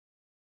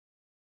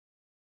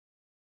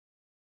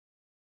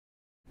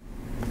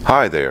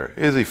Hi there,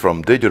 Izzy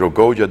from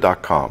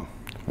digitalgoja.com.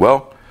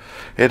 Well,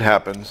 it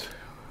happens.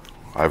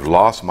 I've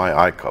lost my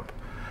Eyecup.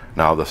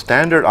 Now the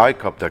standard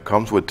Eyecup that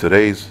comes with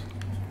today's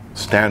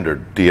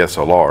standard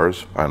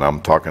DSLRs, and I'm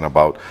talking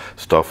about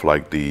stuff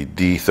like the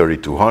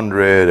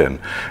D3200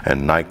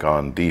 and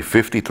Nikon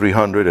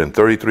D5300 and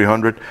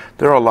 3300,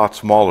 they're a lot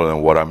smaller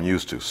than what I'm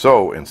used to.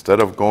 So instead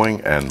of going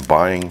and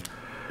buying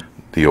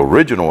the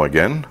original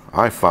again,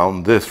 I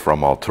found this from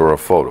Altura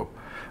Photo.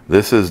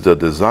 This is the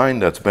design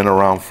that's been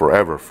around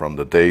forever from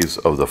the days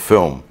of the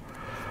film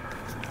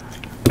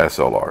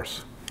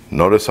SLRs.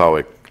 Notice how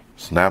it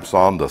snaps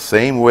on the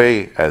same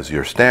way as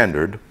your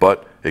standard,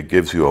 but it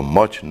gives you a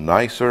much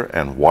nicer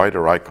and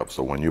wider Eyecup.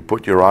 So when you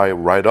put your eye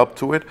right up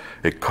to it,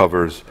 it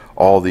covers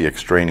all the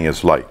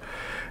extraneous light.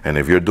 And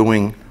if you're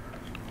doing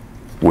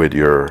with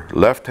your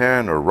left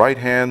hand or right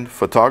hand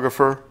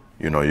photographer,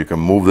 you know, you can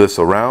move this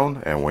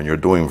around, and when you're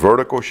doing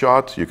vertical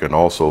shots, you can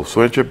also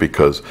switch it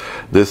because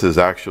this is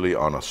actually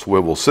on a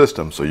swivel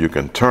system, so you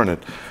can turn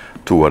it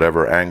to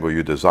whatever angle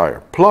you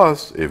desire.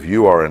 Plus, if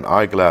you are an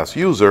eyeglass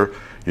user,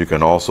 you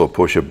can also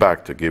push it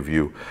back to give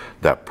you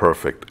that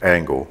perfect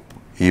angle,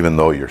 even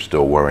though you're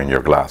still wearing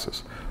your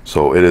glasses.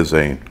 So it is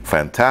a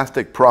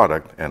fantastic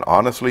product, and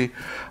honestly,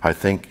 I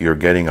think you're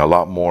getting a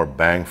lot more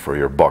bang for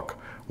your buck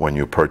when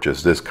you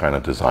purchase this kind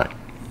of design.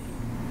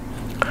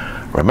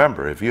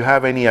 Remember, if you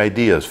have any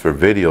ideas for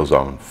videos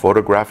on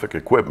photographic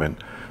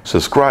equipment,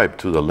 subscribe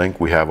to the link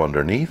we have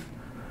underneath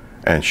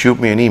and shoot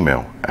me an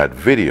email at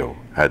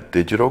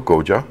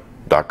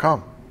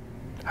video@digitalgoja.com.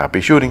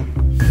 Happy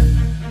shooting!